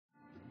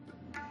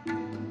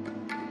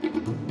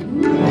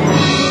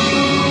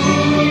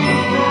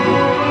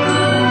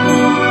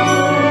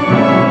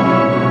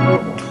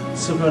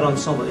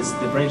ensemble is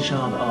the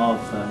brainchild of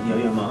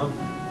Yo-Yo Ma,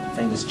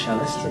 famous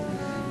cellist,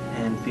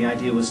 and the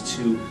idea was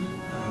to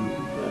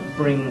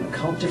bring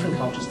different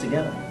cultures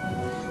together.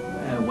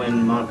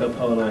 When Marco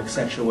Polo,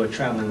 etc., were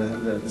traveling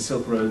the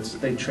Silk Roads,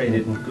 they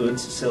traded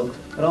goods, silk,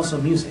 but also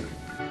music.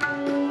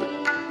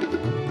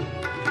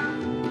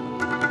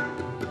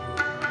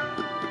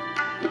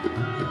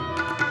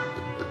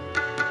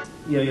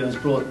 Yo-Yo has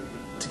brought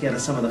together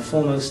some of the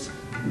foremost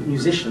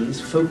musicians,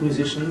 folk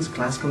musicians,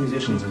 classical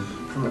musicians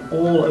from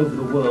all over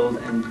the world,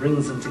 and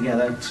brings them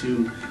together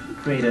to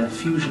create a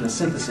fusion, a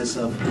synthesis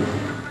of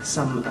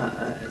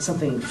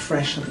something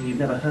fresh, something you've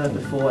never heard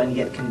before, and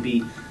yet can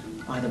be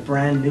either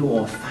brand new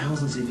or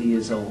thousands of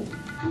years old.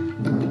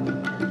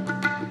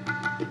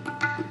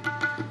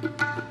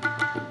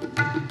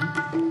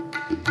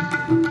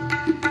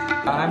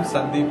 I'm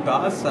Sandeep.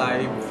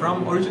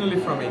 I'm originally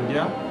from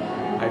India.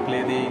 I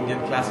play the Indian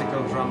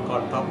classical drum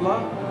called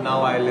Tabla.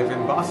 Now I live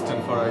in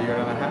Boston for a year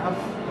and a half.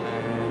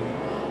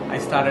 And I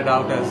started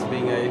out as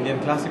being an Indian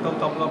classical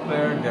tabla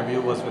player.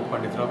 Debut was with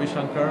Pandit Ravi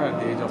Shankar at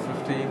the age of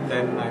 15.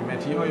 Then I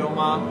met Yo-Yo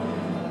Ma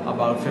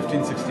about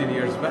 15-16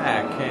 years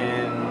back,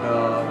 and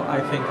I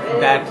think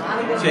that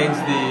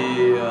changed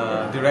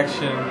the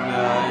direction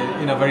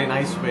in a very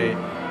nice way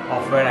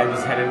of where I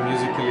was headed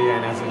musically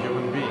and as a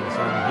human being.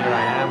 So here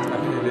I am at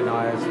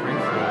Illinois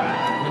Springfield,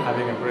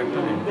 having a great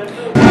time.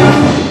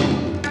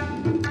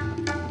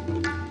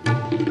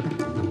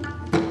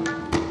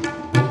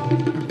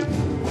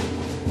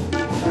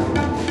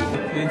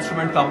 The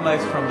instrument tabla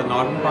is from the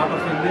northern part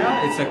of India.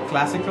 It's a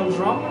classical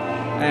drum,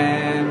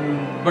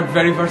 but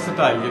very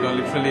versatile. You know,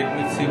 literally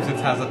it seems it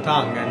has a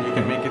tongue, and you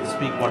can make it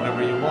speak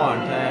whatever you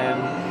want.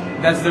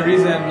 And that's the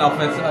reason of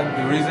it.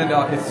 The reason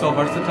it's so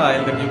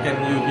versatile that you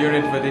hear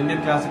it with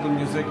Indian classical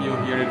music, you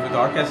hear it with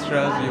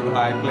orchestras,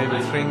 I play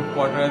with string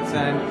quartets,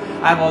 and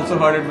I've also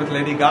heard it with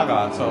Lady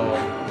Gaga. So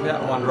yeah,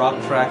 on rock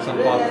tracks,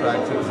 on pop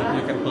tracks,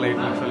 you can play it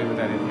literally with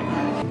anything.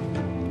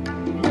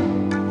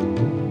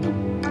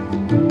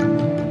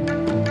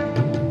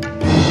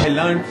 I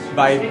learned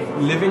by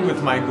living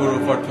with my guru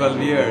for 12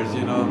 years.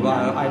 You know,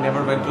 I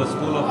never went to a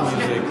school of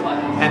music.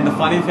 And the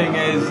funny thing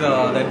is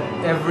that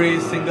every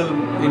single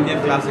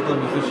Indian classical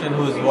musician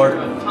who's worth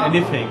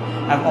anything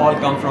have all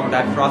come from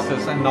that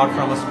process and not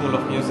from a school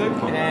of music.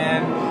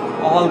 And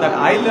all that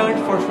I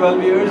learned for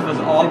 12 years was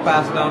all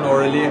passed down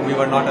orally, and we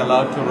were not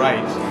allowed to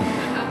write.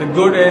 The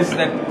good is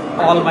that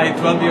all my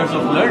 12 years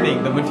of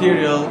learning, the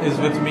material is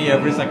with me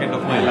every second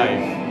of my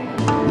life.